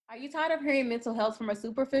Are you tired of hearing mental health from a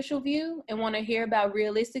superficial view and want to hear about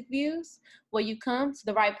realistic views? Well, you come to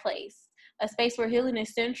the right place, a space where healing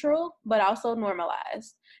is central, but also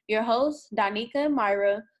normalized. Your hosts, Danica and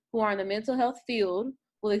Myra, who are in the mental health field,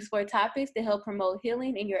 will explore topics that help promote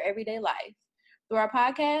healing in your everyday life. Through our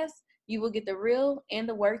podcast, you will get the real and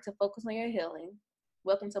the work to focus on your healing.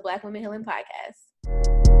 Welcome to Black Women Healing Podcast.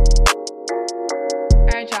 All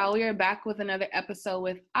right, y'all, we are back with another episode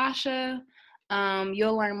with Asha.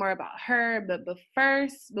 You'll learn more about her, but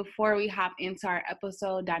first, before we hop into our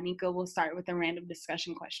episode, Danica will start with a random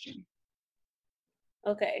discussion question.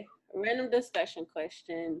 Okay, random discussion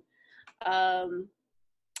question.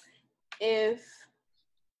 If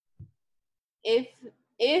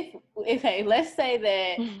okay, let's say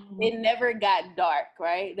that it never got dark,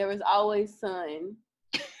 right? There was always sun.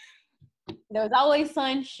 There was always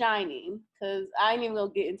sun shining, because I ain't even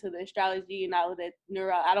gonna get into the astrology and all of that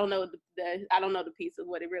I don't know the piece of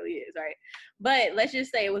what it really is, right? But let's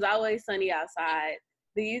just say it was always sunny outside.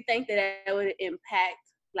 Do you think that would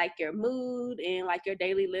impact like your mood and like your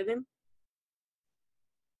daily living?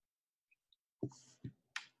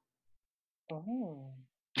 Oh.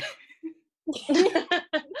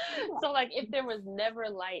 So like if there was never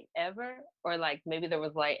light ever, or like maybe there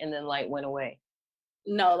was light and then light went away?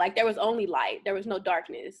 No, like there was only light. There was no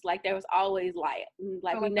darkness. Like there was always light.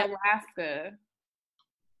 Like we never. Alaska. It's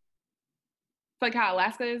like how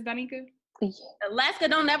Alaska is, Danica? Yeah. Alaska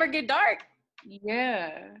don't never get dark.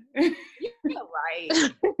 Yeah. You're right.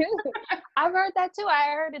 I've heard that too.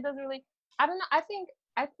 I heard it doesn't really. I don't know. I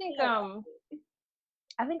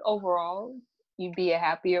think overall you'd be a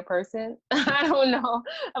happier person. I don't know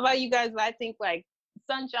about you guys, but I think like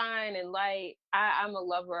sunshine and light, I'm a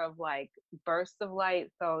lover of like bursts of light,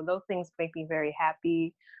 so those things make me very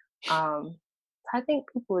happy. I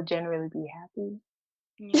think people would generally be happy.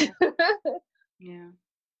 Yeah.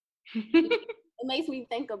 It makes me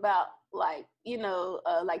think about like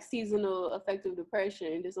like seasonal affective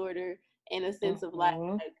depression disorder, in a sense of like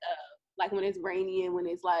when it's rainy and when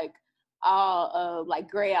it's like all like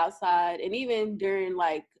gray outside, and even during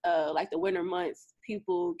like the winter months,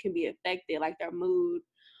 people can be affected, like their mood,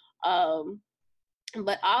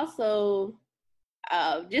 but also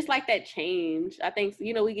just like that change. I think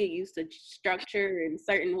we get used to structure and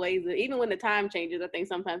certain ways of, even when the time changes, I think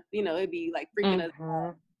sometimes it'd be like freaking us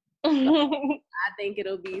out. So I think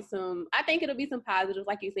it'll be some positives,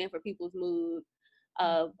 like you're saying, for people's mood,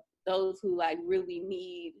 those who like really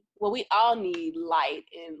need, we all need light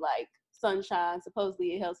and like sunshine.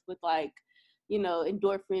 Supposedly it helps with like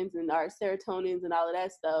endorphins and our serotonins and all of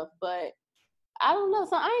that stuff, but I don't know,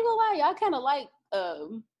 so I ain't gonna lie, y'all kind of like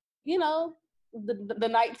the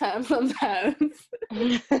nighttime sometimes.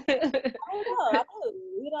 I don't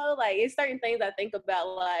know, like it's certain things I think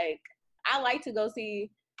about. Like I like to go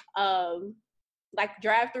see like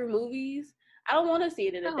drive-through movies. I don't want to see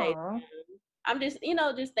it in the daytime. I'm just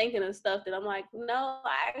just thinking of stuff that I'm like, no,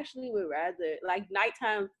 I actually would rather, like,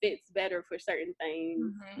 nighttime fits better for certain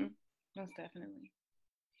things. Mm-hmm. Most definitely.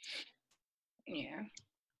 Yeah.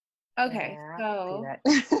 Okay, yeah, so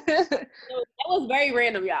that was very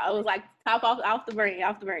random, y'all. It was like off the brain.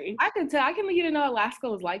 I can tell. I can let you to know Alaska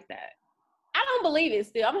was like that. I don't believe it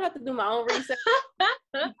still. I'm gonna have to do my own research.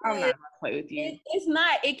 I'm not gonna play with you. It's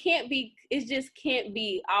not. It can't be. It just can't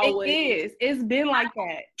be always. It is. It's been like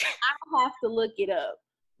that. I'll have to look it up.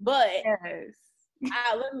 But yes.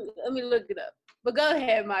 Let me look it up. But go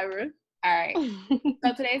ahead, Myra. All right.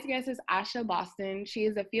 So today's guest is Asha Boston. She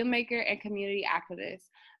is a filmmaker and community activist.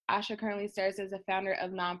 Asha currently serves as a founder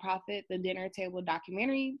of nonprofit The Dinner Table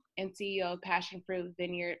Documentary and CEO of Passion Fruit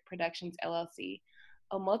Vineyard Productions, LLC,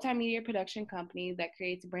 a multimedia production company that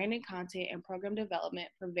creates branded content and program development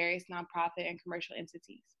for various nonprofit and commercial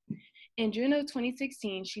entities. In June of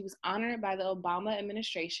 2016, she was honored by the Obama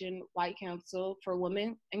administration White Council for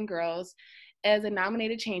Women and Girls as a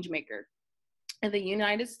nominated changemaker at the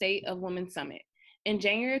United States of Women Summit. In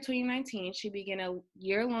January of 2019, she began a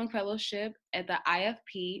year-long fellowship at the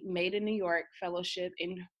IFP Made in New York Fellowship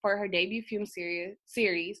for her debut film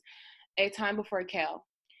series, A Time Before Kel.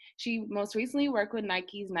 She most recently worked with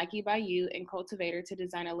Nike's Nike by You and Cultivator to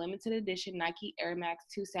design a limited edition Nike Air Max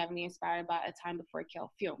 270 inspired by A Time Before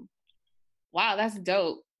Kel film. Wow, that's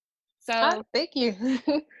dope. So thank you.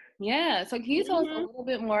 Yeah, so can you tell us a little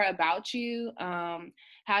bit more about you,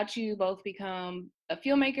 how'd you both become a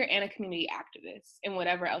filmmaker and a community activist, and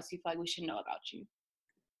whatever else you feel like we should know about you?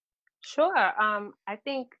 Sure. I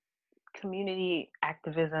think community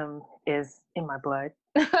activism is in my blood.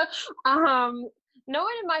 No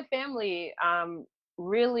one in my family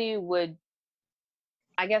really would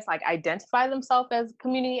I guess like identify themselves as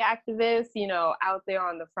community activists, you know, out there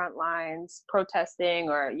on the front lines protesting,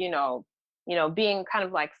 or, being kind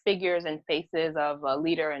of like figures and faces of a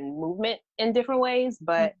leader and movement in different ways.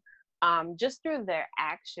 But just through their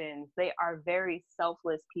actions, they are very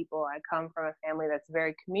selfless people. I come from a family that's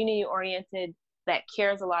very community oriented, that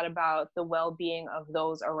cares a lot about the well-being of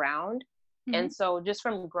those around. And so just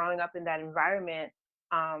from growing up in that environment,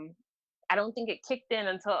 I don't think it kicked in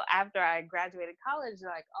until after I graduated college.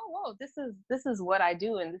 Like, oh, whoa, this is what I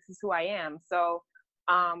do, and this is who I am. So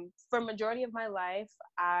for majority of my life,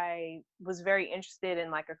 I was very interested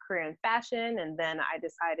in like a career in fashion, and then I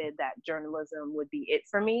decided that journalism would be it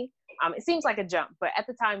for me. It seems like a jump, but at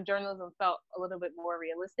the time, journalism felt a little bit more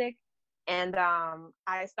realistic. And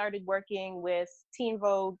I started working with Teen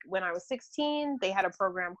Vogue when I was 16. They had a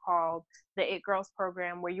program called the It Girls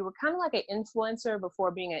program, where you were kind of like an influencer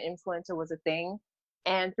before being an influencer was a thing.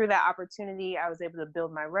 And through that opportunity, I was able to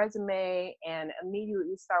build my resume and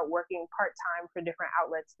immediately start working part-time for different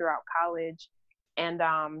outlets throughout college. And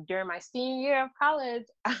during my senior year of college,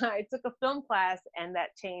 I took a film class, and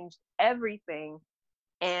that changed everything.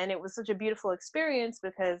 And it was such a beautiful experience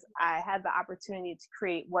because I had the opportunity to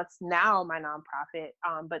create what's now my nonprofit,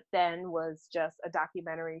 but then was just a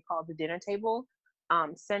documentary called The Dinner Table,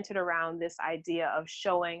 centered around this idea of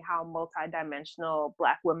showing how multidimensional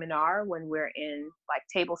Black women are when we're in like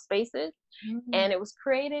table spaces. And it was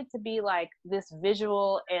created to be like this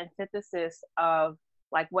visual antithesis of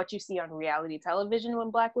like what you see on reality television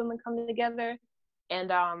when Black women come together. And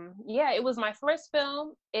yeah, it was my first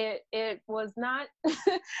film. It was not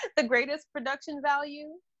the greatest production value,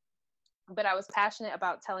 but I was passionate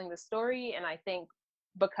about telling the story. And I think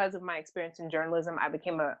because of my experience in journalism, I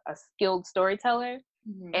became a skilled storyteller.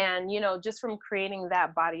 And, just from creating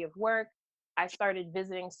that body of work, I started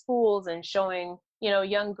visiting schools and showing,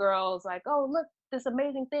 young girls like, oh, look, this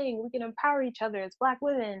amazing thing. We can empower each other as Black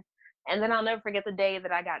women. And then I'll never forget the day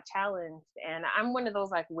that I got challenged. And I'm one of those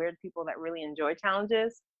like weird people that really enjoy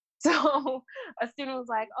challenges. So a student was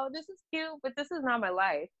like, oh, this is cute, but this is not my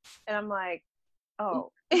life. And I'm like,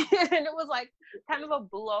 oh. And it was like kind of a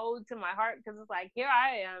blow to my heart, because it's like, here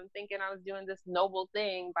I am thinking I was doing this noble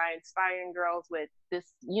thing by inspiring girls with this,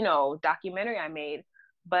 documentary I made.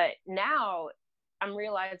 But now I'm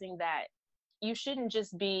realizing that you shouldn't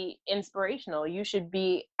just be inspirational. You should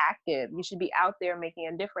be active. You should be out there making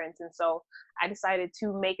a difference. And so I decided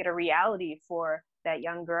to make it a reality for that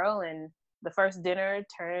young girl. And the first dinner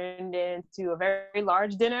turned into a very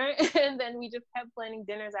large dinner. And then we just kept planning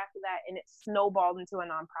dinners after that. And it snowballed into a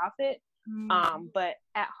nonprofit. But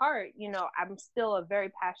at heart, I'm still a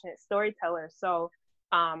very passionate storyteller. So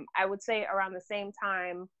I would say around the same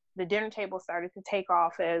time, the dinner table started to take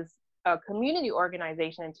off as a community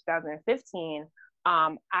organization in 2015,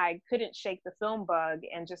 I couldn't shake the film bug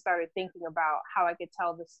and just started thinking about how I could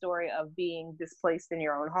tell the story of being displaced in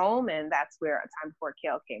your own home. And that's where A Time Before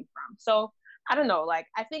Kale came from. So I don't know, like,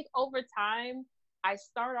 I think over time, I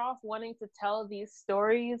start off wanting to tell these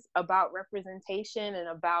stories about representation and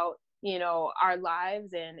about, our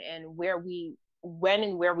lives and where we when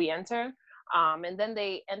and where we enter. And then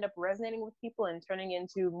they end up resonating with people and turning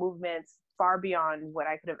into movements far beyond what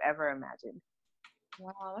I could have ever imagined.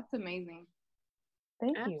 Wow, that's amazing.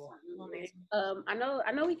 Thank you. I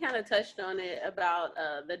know we kind of touched on it about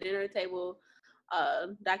the dinner table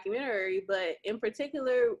documentary, but in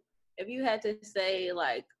particular, if you had to say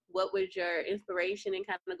like what was your inspiration and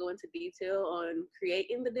kind of go into detail on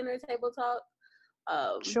creating the dinner table talk?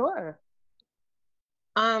 Sure.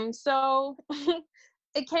 So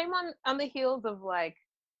it came on the heels of like,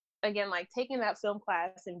 again, like taking that film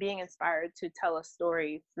class and being inspired to tell a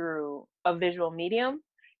story through a visual medium.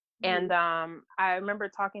 And I remember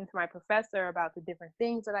talking to my professor about the different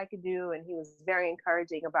things that I could do, and he was very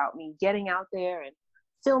encouraging about me getting out there and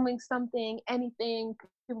filming something, anything.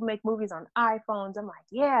 People make movies on iPhones. I'm like,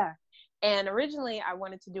 yeah. And originally I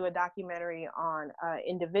wanted to do a documentary on an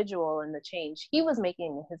individual and the change he was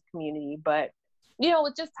making in his community. But,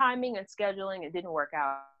 with just timing and scheduling, it didn't work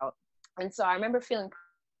out. And so I remember feeling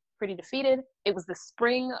pretty defeated. It was the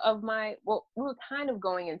spring of we were kind of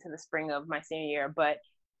going into the spring of my senior year, but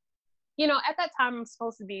at that time, I'm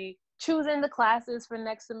supposed to be choosing the classes for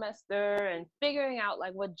next semester and figuring out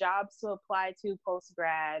like what jobs to apply to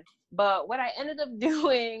post-grad. But what I ended up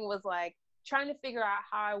doing was like trying to figure out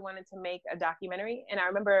how I wanted to make a documentary. And I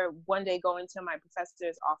remember one day going to my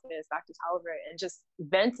professor's office, Dr. Tolliver, and just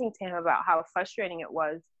venting to him about how frustrating it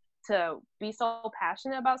was to be so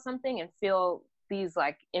passionate about something and feel these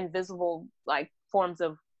like invisible like forms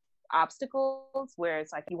of obstacles where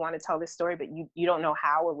it's like you want to tell this story but you don't know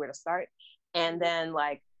how or where to start. And then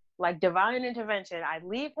like like divine intervention. I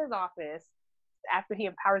leave his office after he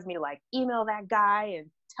empowers me to like email that guy and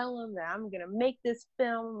tell him that I'm gonna make this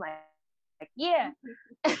film. Like yeah.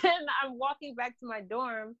 And I'm walking back to my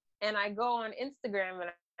dorm and I go on Instagram and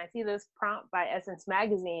I see this prompt by Essence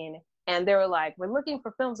Magazine. And they were like, we're looking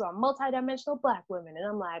for films on multidimensional Black women. And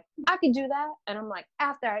I'm like, I could do that. And I'm like,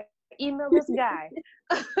 after I email this guy.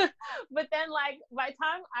 But then like by the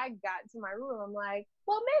time I got to my room, I'm like,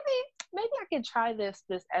 well, maybe I could try this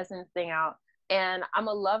Essence thing out. And I'm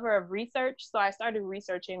a lover of research. So I started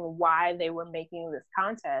researching why they were making this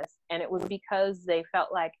contest. And it was because they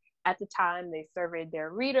felt like at the time they surveyed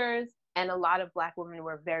their readers, and a lot of Black women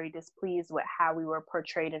were very displeased with how we were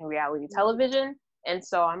portrayed in reality television. And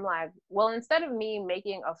so I'm like, well, instead of me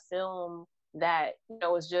making a film that, you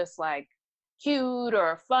know, is just like cute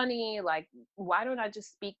or funny, like, why don't I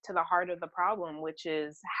just speak to the heart of the problem, which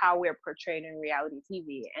is how we're portrayed in reality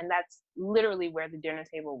TV? And that's literally where the dinner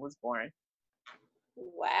table was born.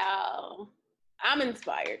 Wow. I'm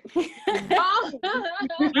inspired. I'm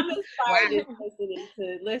inspired just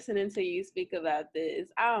listening to you speak about this.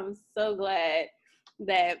 I'm so glad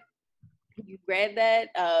that you read that.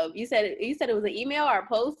 You said it was an email or a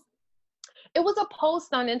post? It was a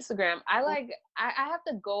post on Instagram. I have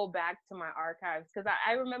to go back to my archives because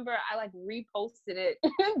I remember I like reposted it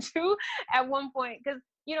too at one point because,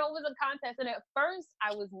 you know, it was a contest. And at first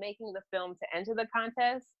I was making the film to enter the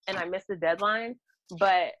contest and I missed the deadline.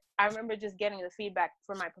 But I remember just getting the feedback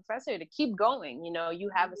from my professor to keep going. You know,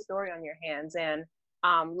 you have a story on your hands. And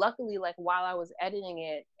luckily, like while I was editing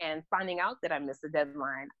it and finding out that I missed the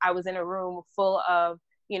deadline, I was in a room full of,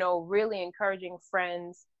 you know, really encouraging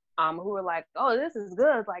friends who were like, oh, this is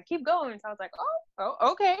good. Like, keep going. So I was like,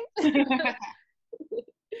 oh okay.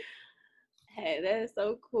 Hey, that is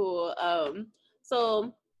so cool.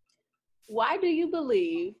 So why do you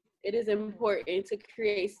believe it is important to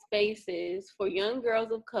create spaces for young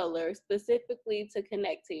girls of color, specifically to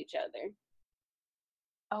connect to each other?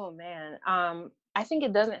 Oh man, I think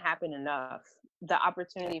it doesn't happen enough. The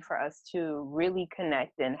opportunity for us to really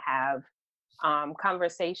connect and have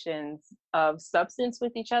conversations of substance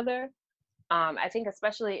with each other. I think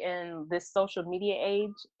especially in this social media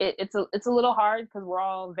age, it's a little hard because we're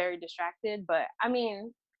all very distracted. But I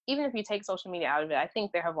mean, even if you take social media out of it, I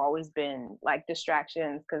think there have always been like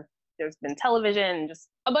distractions because there's been television and just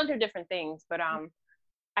a bunch of different things. But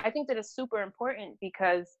I think that it's super important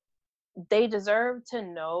because they deserve to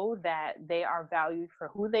know that they are valued for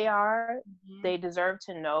who they are. Mm-hmm. They deserve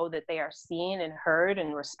to know that they are seen and heard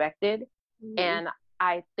and respected. Mm-hmm. And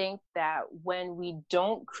I think that when we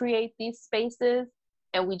don't create these spaces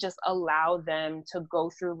and we just allow them to go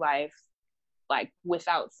through life like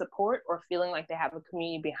without support or feeling like they have a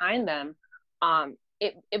community behind them,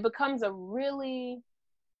 it becomes a really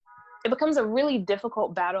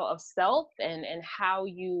difficult battle of self and how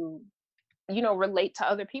you know, relate to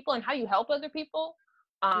other people and how you help other people.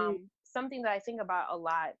 Something that I think about a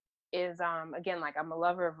lot is, again, like I'm a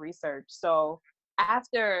lover of research. So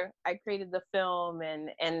after I created the film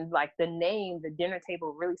and like the name, the dinner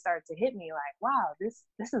table really started to hit me like, wow, this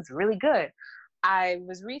is really good. I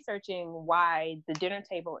was researching why the dinner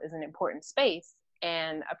table is an important space.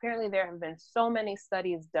 And apparently there have been so many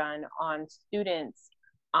studies done on students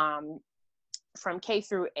from K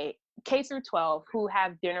through 12 who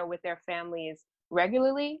have dinner with their families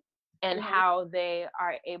regularly and mm-hmm. how they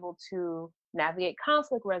are able to navigate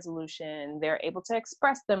conflict resolution. They're able to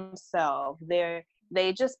express themselves.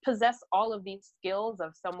 They just possess all of these skills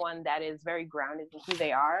of someone that is very grounded in who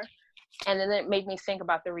they are. And then it made me think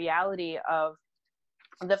about the reality of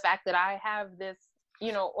the fact that I have this,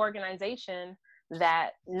 you know, organization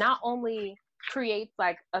that not only creates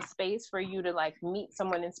like a space for you to like meet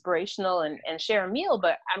someone inspirational and share a meal,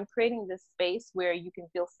 but I'm creating this space where you can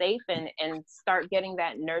feel safe and start getting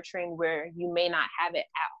that nurturing where you may not have it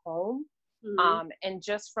at home. Mm-hmm. And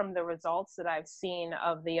just from the results that I've seen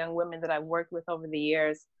of the young women that I've worked with over the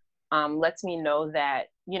years, lets me know that,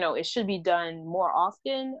 you know, it should be done more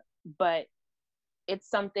often, but it's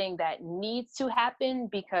something that needs to happen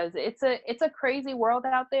because it's a crazy world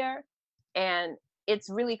out there. And it's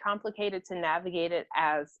really complicated to navigate it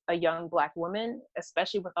as a young Black woman,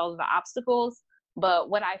 especially with all of the obstacles. But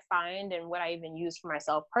what I find and what I even use for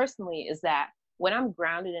myself personally is that when I'm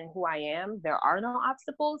grounded in who I am, there are no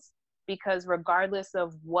obstacles, because regardless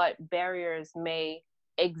of what barriers may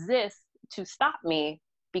exist to stop me,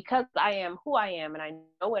 because I am who I am and I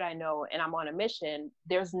know what I know and I'm on a mission,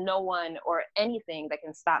 there's no one or anything that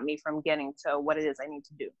can stop me from getting to what it is I need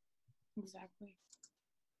to do. Exactly.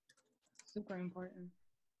 Super important.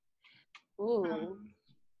 Ooh.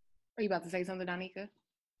 Are you about to say something, Danica?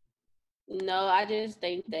 No, I just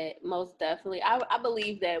think that most definitely, I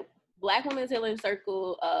believe that Black Women's Healing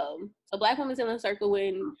Circle, a Black Women's Healing Circle,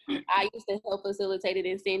 when I used to help facilitate it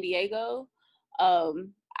in San Diego,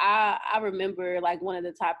 I remember like one of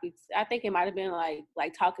the topics, I think it might have been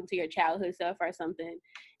like talking to your childhood self or something.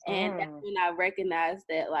 And that's when I recognized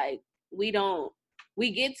that like we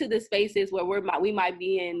get to the spaces where we might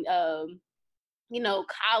be in,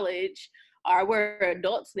 college, or we're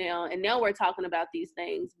adults now, and now we're talking about these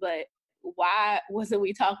things. But why wasn't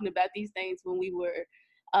we talking about these things when we were,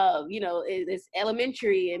 it's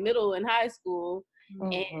elementary and middle and high school,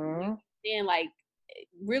 and then like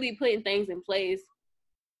really putting things in place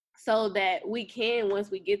so that we can,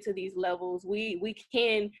 once we get to these levels, we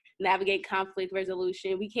can navigate conflict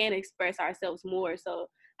resolution, we can express ourselves more. So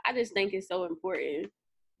I just think it's so important.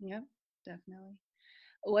 Yep, definitely.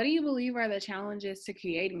 What do you believe are the challenges to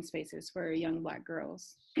creating spaces for young Black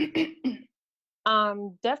girls?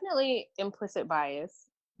 Definitely implicit bias.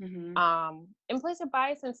 Implicit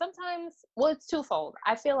bias, and sometimes, well, it's twofold.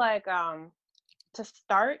 I feel like to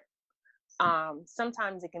start,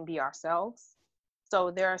 sometimes it can be ourselves. So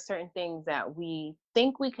there are certain things that we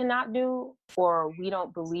think we cannot do, or we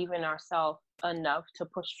don't believe in ourselves enough to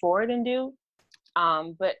push forward and do.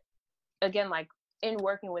 But again, like in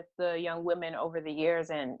working with the young women over the years,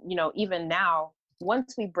 and even now,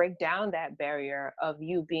 once we break down that barrier of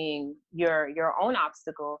you being your own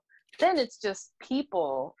obstacle, then it's just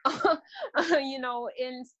people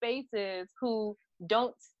in spaces who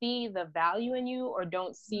don't see the value in you, or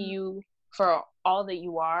don't see you for all that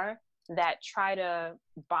you are, that try to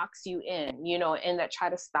box you in, and that try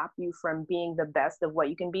to stop you from being the best of what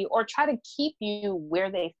you can be, or try to keep you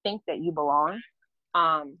where they think that you belong.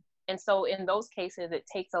 And so in those cases, it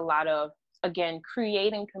takes a lot of, again,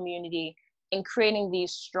 creating community and creating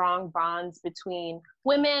these strong bonds between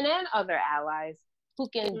women and other allies who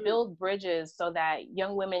can build bridges so that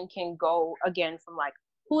young women can go, again, from like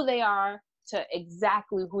who they are to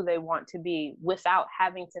exactly who they want to be, without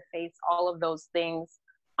having to face all of those things,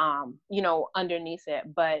 underneath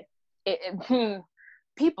it. But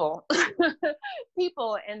people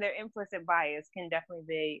people and their implicit bias can definitely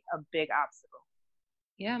be a big obstacle.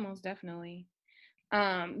 Yeah, most definitely.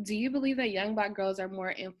 Do you believe that young Black girls are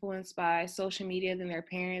more influenced by social media than their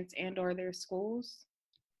parents and or their schools?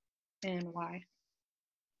 And why?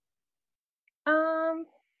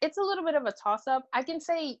 It's a little bit of a toss-up. I can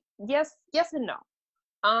say yes and no.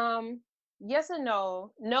 Yes and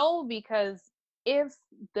no. No, because if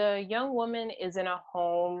the young woman is in a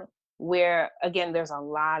home where, again, there's a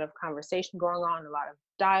lot of conversation going on, a lot of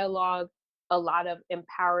dialogue, a lot of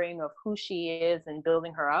empowering of who she is and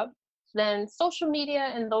building her up, then social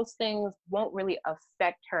media and those things won't really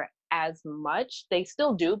affect her as much. They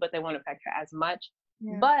still do, but they won't affect her as much.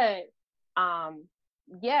 Yeah. But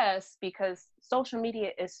yes, because social media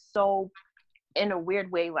is so, in a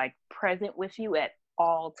weird way, like present with you at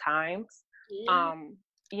all times.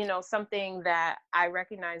 Something that I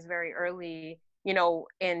recognized very early,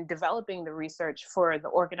 in developing the research for the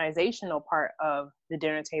organizational part of the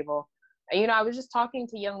dinner table. I was just talking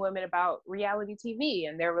to young women about reality TV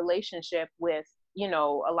and their relationship with, a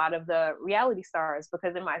lot of the reality stars,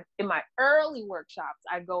 because in my early workshops,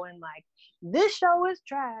 I go in like, this show is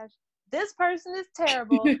trash, this person is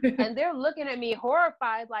terrible, and they're looking at me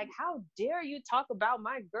horrified, like, how dare you talk about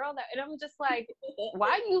my girl? And I'm just like,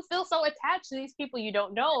 why do you feel so attached to these people you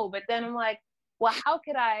don't know? But then I'm like, well, how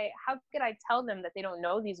could I tell them that they don't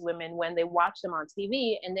know these women when they watch them on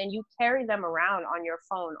TV, and then you carry them around on your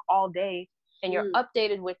phone all day, and you're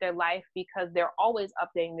updated with their life because they're always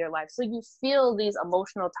updating their life. So you feel these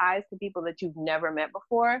emotional ties to people that you've never met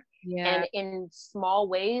before. Yeah. And in small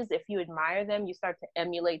ways, if you admire them, you start to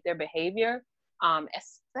emulate their behavior,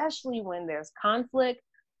 especially when there's conflict.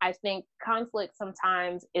 I think conflict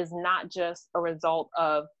sometimes is not just a result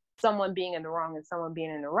of someone being in the wrong and someone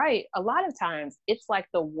being in the right. A lot of times it's like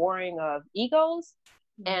the warring of egos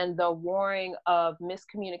and the warring of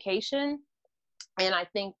miscommunication. And I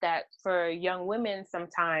think that for young women,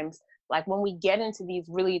 sometimes, like when we get into these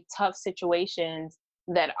really tough situations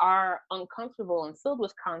that are uncomfortable and filled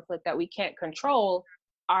with conflict that we can't control,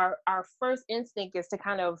 our first instinct is to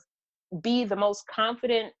kind of be the most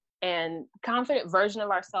confident version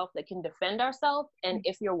of ourselves that can defend ourselves. And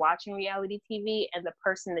if you're watching reality TV and the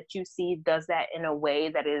person that you see does that in a way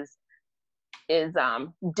that is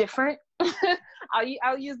different,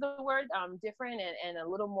 I'll use the word different and a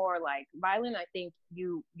little more like violent, I think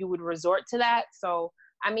you would resort to that. So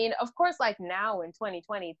I mean, of course, like now in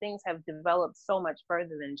 2020, things have developed so much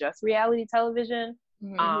further than just reality television.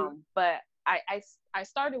 But I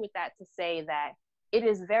started with that to say that it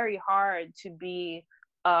is very hard to be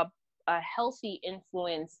a a healthy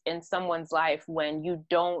influence in someone's life when you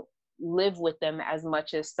don't live with them as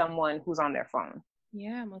much as someone who's on their phone.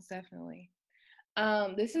 Yeah, most definitely.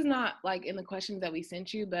 This is not like in the questions that we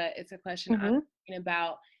sent you, but it's a question Mm-hmm. I'm thinking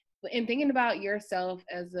about. And thinking about yourself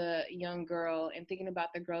as a young girl and thinking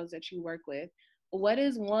about the girls that you work with, what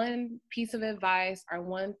is one piece of advice or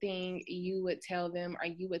one thing you would tell them or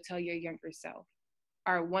you would tell your younger self?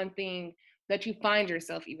 Or one thing that you find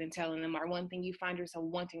yourself even telling them, or one thing you find yourself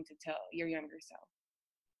wanting to tell your younger self?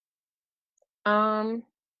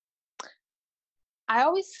 I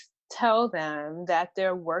always tell them that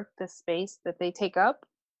they're worth the space that they take up.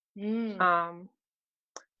 Mm.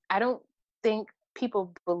 I don't think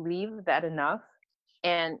people believe that enough.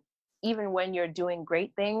 And even when you're doing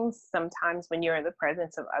great things, sometimes when you're in the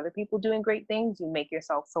presence of other people doing great things, you make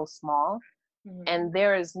yourself so small. Mm-hmm. And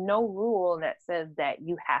there is no rule that says that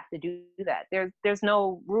you have to do that. There's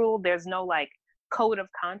no rule, there's no like code of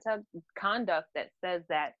conduct that says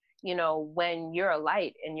that, you know, when you're a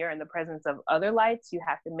light and you're in the presence of other lights, you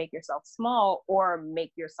have to make yourself small or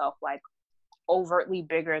make yourself like overtly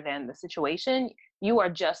bigger than the situation. You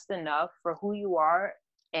are just enough for who you are,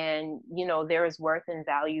 and you know there is worth and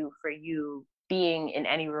value for you being in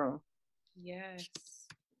any room. Yes,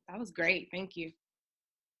 that was great. Thank you.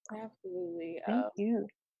 Absolutely. Thank you.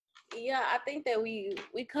 Yeah, I think that we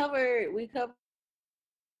covered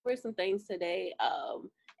some things today.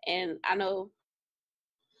 And I know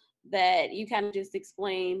that you kind of just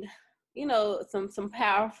explained, you know, some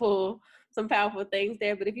powerful things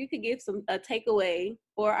there. But if you could give a takeaway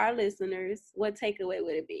for our listeners, what takeaway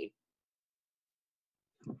would it be?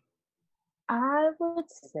 I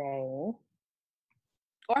would say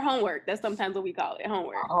Or homework. That's sometimes what we call it,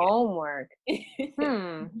 homework.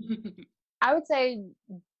 Yeah. I would say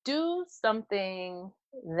do something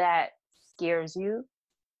that scares you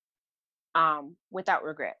without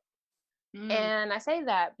regret. And I say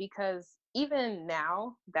that because even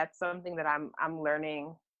now, that's something that I'm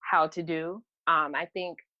learning how to do. I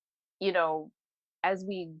think, you know, as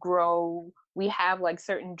we grow, we have like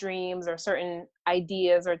certain dreams or certain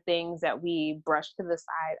ideas or things that we brush to the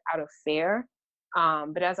side out of fear.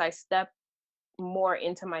 But as I step more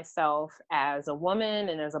into myself as a woman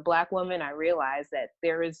and as a Black woman, I realize that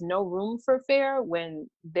there is no room for fear when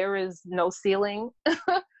there is no ceiling,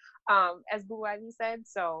 as Blue Ivy said.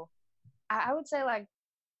 So I would say, like,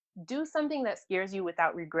 do something that scares you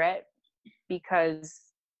without regret, because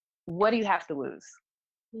what do you have to lose?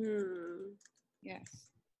 Yes,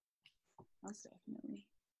 most definitely.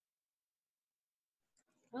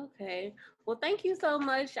 Okay. Well, thank you so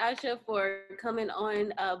much, Asha, for coming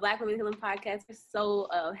on Black Women Healing Podcast. We're so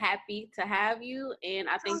happy to have you. And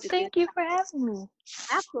I think Thank you for having me.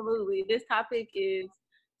 Absolutely. This topic is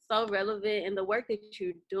so relevant, and the work that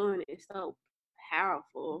you're doing is so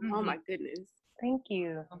powerful. Mm-hmm. Oh, my goodness. Thank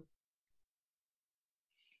you.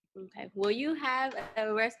 Okay. Well, you have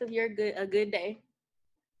the rest of your a good day.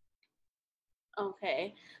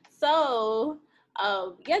 Okay. So,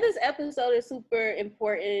 yeah, this episode is super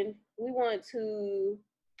important. We want to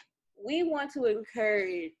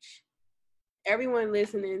encourage everyone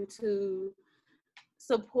listening to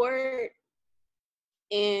support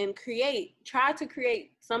and try to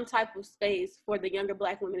create some type of space for the younger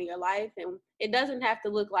Black women in your life. And it doesn't have to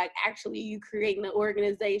look like actually you creating an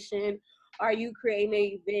organization or you creating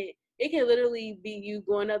an event. It can literally be you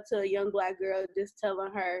going up to a young Black girl, just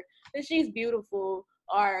telling her that she's beautiful,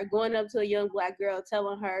 or going up to a young Black girl,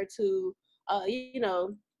 telling her to,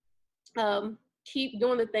 keep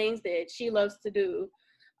doing the things that she loves to do.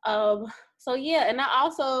 So yeah, and I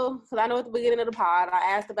also, because I know at the beginning of the pod,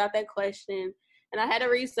 I asked about that question, and I had to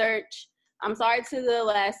research. I'm sorry to the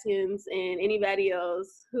Alaskans and anybody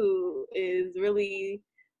else who is really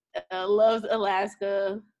loves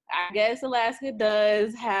Alaska. I guess Alaska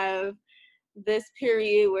does have this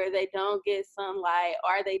period where they don't get sunlight,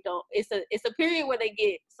 or they don't. It's a period where they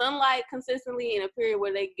get sunlight consistently, and a period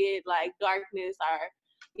where they get like darkness or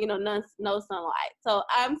no sunlight. So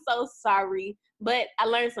I'm so sorry, but I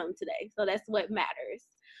learned something today, so that's what matters.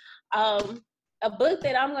 A book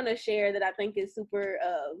that I'm gonna share that I think is super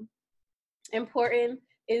important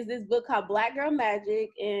is this book called Black Girl Magic,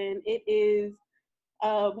 and it is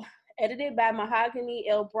edited by Mahogany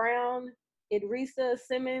L. Brown, Idrissa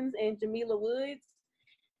Simmons, and Jamila Woods.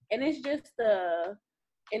 And it's just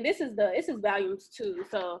this is volumes 2,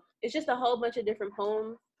 so it's just a whole bunch of different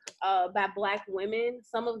poems by Black women.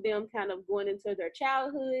 Some of them kind of going into their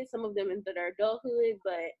childhood, some of them into their adulthood,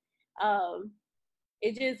 but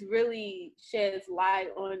it just really sheds light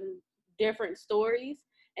on different stories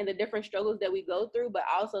and the different struggles that we go through, but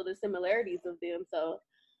also the similarities of them. So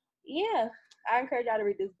yeah, I encourage y'all to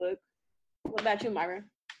read this book. What about you, Myra?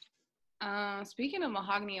 Speaking of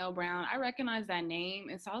Mahogany O. Brown, I recognize that name,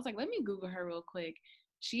 and so I was like, let me Google her real quick.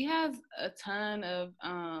 She has a ton of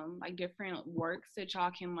like different works that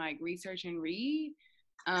y'all can like research and read.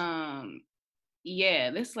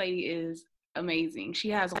 Yeah, this lady is amazing. She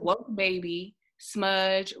has Woke Baby,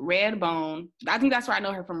 Smudge, Redbone. I think that's where I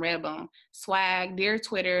know her from, Redbone. Swag, Dear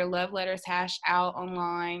Twitter, Love Letters Hash Out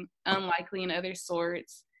Online, Unlikely and Other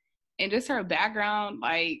Sorts. And just her background,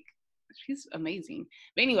 like, she's amazing.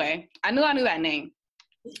 But anyway, I knew that name.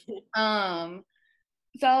 So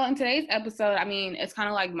in today's episode, I mean, it's kind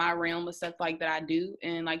of like my realm of stuff like that I do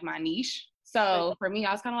and like my niche. So for me,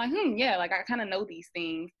 I was kind of like, yeah, like I kind of know these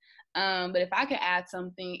things. But if I could add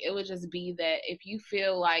something, it would just be that if you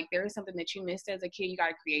feel like there is something that you missed as a kid, you got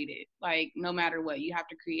to create it. Like no matter what, you have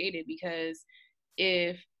to create it, because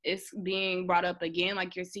if it's being brought up again,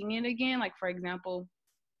 like you're seeing it again, like for example,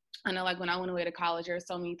 I know like when I went away to college, there were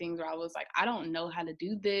so many things where I was like, I don't know how to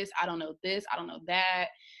do this. I don't know this. I don't know that.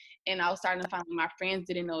 And I was starting to find my friends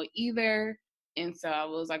didn't know it either. And so I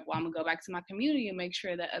was like, well, I'm going to go back to my community and make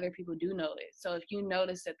sure that other people do know it. So if you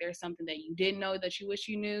notice that there's something that you didn't know that you wish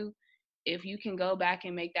you knew, if you can go back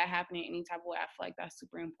and make that happen in any type of way, I feel like that's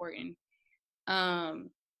super important. And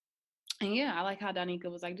yeah, I like how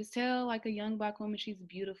Danica was like, just tell like a young Black woman she's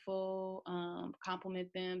beautiful, compliment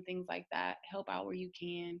them, things like that, help out where you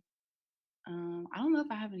can. I don't know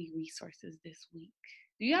if I have any resources this week.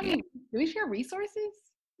 Do you have any? Do we share resources?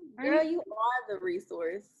 Girl, you are the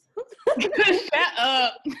resource. Shut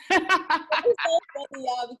up. It's so funny,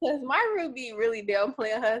 y'all, because Myra be really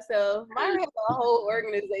downplaying herself. Myra has a whole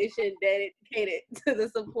organization dedicated to the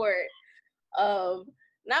support of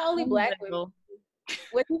not only Black women.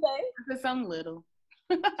 What you say? Some little.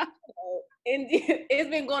 And it's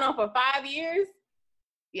been going on for 5 years.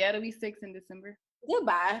 Yeah, it'll be 6 in December.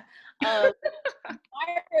 Goodbye. Myra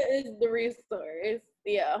is the resource.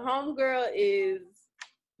 Yeah, homegirl is.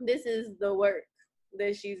 This is the work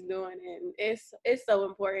that she's doing, and it's so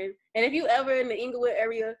important. And if you ever in the Inglewood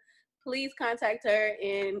area, please contact her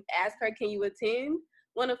and ask her, can you attend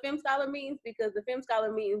one of Femme Scholar meetings, because the Femme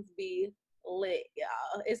Scholar meetings be lit,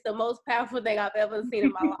 y'all. It's the most powerful thing I've ever seen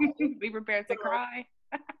in my life. Be prepared to cry.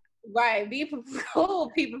 Right, be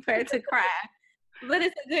prepared to cry, but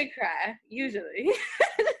it's a good cry usually.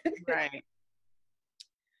 Right.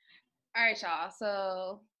 All right, y'all.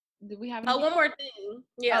 So do we have one more thing?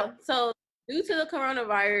 Yeah. So due to the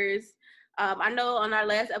coronavirus, I know on our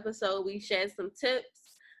last episode we shared some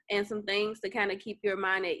tips and some things to kind of keep your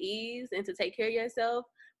mind at ease and to take care of yourself.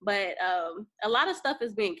 But a lot of stuff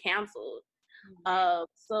is being canceled.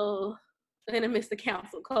 So I'm gonna miss the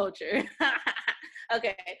cancel culture.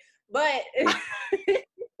 Okay, but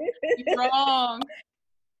you're wrong.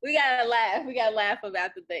 We gotta laugh. We gotta laugh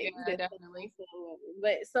about the things. Yeah, definitely.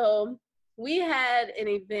 But so we had an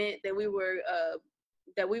event that we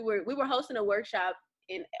were hosting a workshop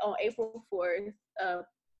on April 4th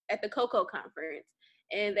at the Cocoa Conference,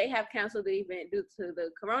 and they have canceled the event due to the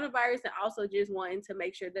coronavirus and also just wanting to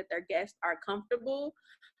make sure that their guests are comfortable.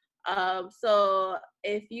 So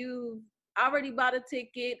if you already bought a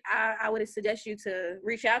ticket, I would suggest you to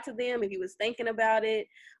reach out to them if you was thinking about it.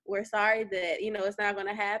 We're sorry that it's not going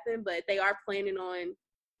to happen, but they are planning on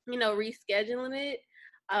rescheduling it.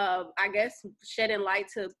 I guess shedding light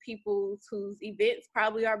to people whose events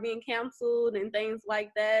probably are being canceled and things like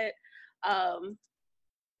that. I'm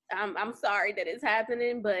sorry that it's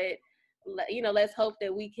happening, but let's hope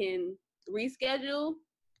that we can reschedule,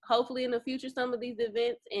 hopefully in the future, some of these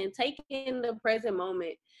events and take in the present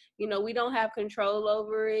moment. We don't have control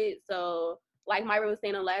over it. So like Myra was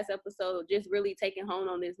saying on last episode, just really taking home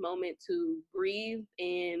on this moment to breathe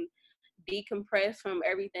and decompress from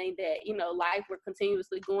everything that, life, we're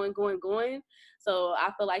continuously going. So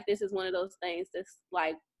I feel like this is one of those things that's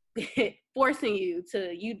like forcing you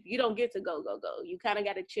to, you don't get to go. You kind of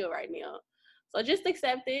got to chill right now. So just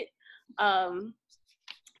accept it. How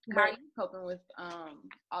are you coping with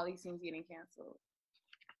all these things getting canceled?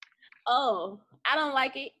 Oh, I don't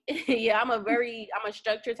like it. Yeah, I'm a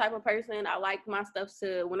structured type of person. I like my stuff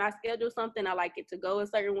when I schedule something, I like it to go a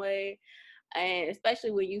certain way. And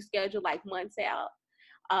especially when you schedule like months out.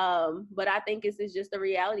 But I think it's just a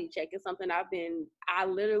reality check. It's something I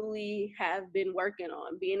literally have been working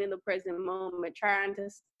on, being in the present moment, trying to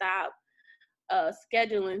stop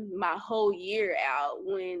scheduling my whole year out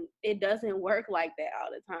when it doesn't work like that all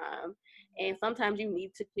the time. And sometimes you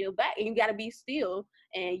need to chill back and you got to be still,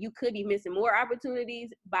 and you could be missing more opportunities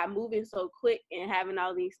by moving so quick and having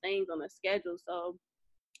all these things on the schedule. So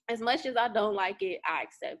as much as I don't like it, I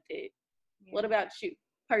accept it. Yeah. What about you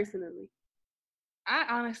personally? I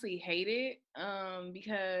honestly hate it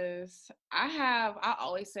because I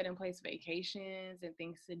always set in place vacations and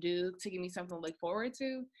things to do to give me something to look forward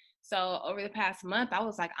to. So over the past month, I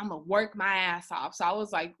was like, I'm gonna work my ass off. So I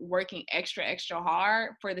was like working extra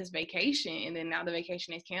hard for this vacation, and then now the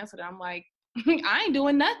vacation is canceled. I'm like, I ain't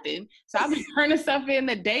doing nothing. So I've been turning stuff in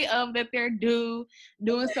the day of that they're due,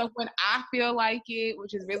 doing stuff when I feel like it,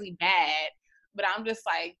 which is really bad. But I'm just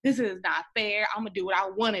like, this is not fair. I'm gonna do what I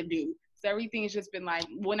want to do. So everything's just been like,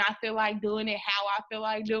 when I feel like doing it, how I feel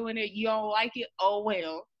like doing it. You don't like it? Oh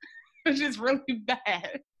well. It's just really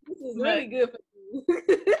bad. This is But really good for you.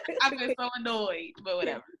 I've been so annoyed, but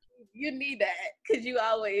whatever. You need that because you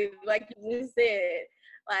always, like you just said,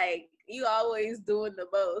 like you always doing the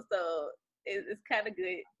most. So it's kind of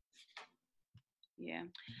good. Yeah.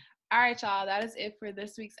 All right, y'all. That is it for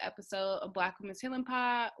this week's episode of Black Women's Healing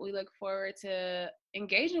Pod. We look forward to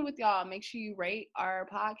engaging with y'all. Make sure you rate our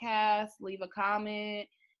podcast, leave a comment,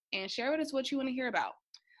 and share with us what you want to hear about.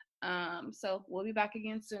 So we'll be back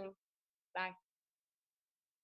again soon. Bye.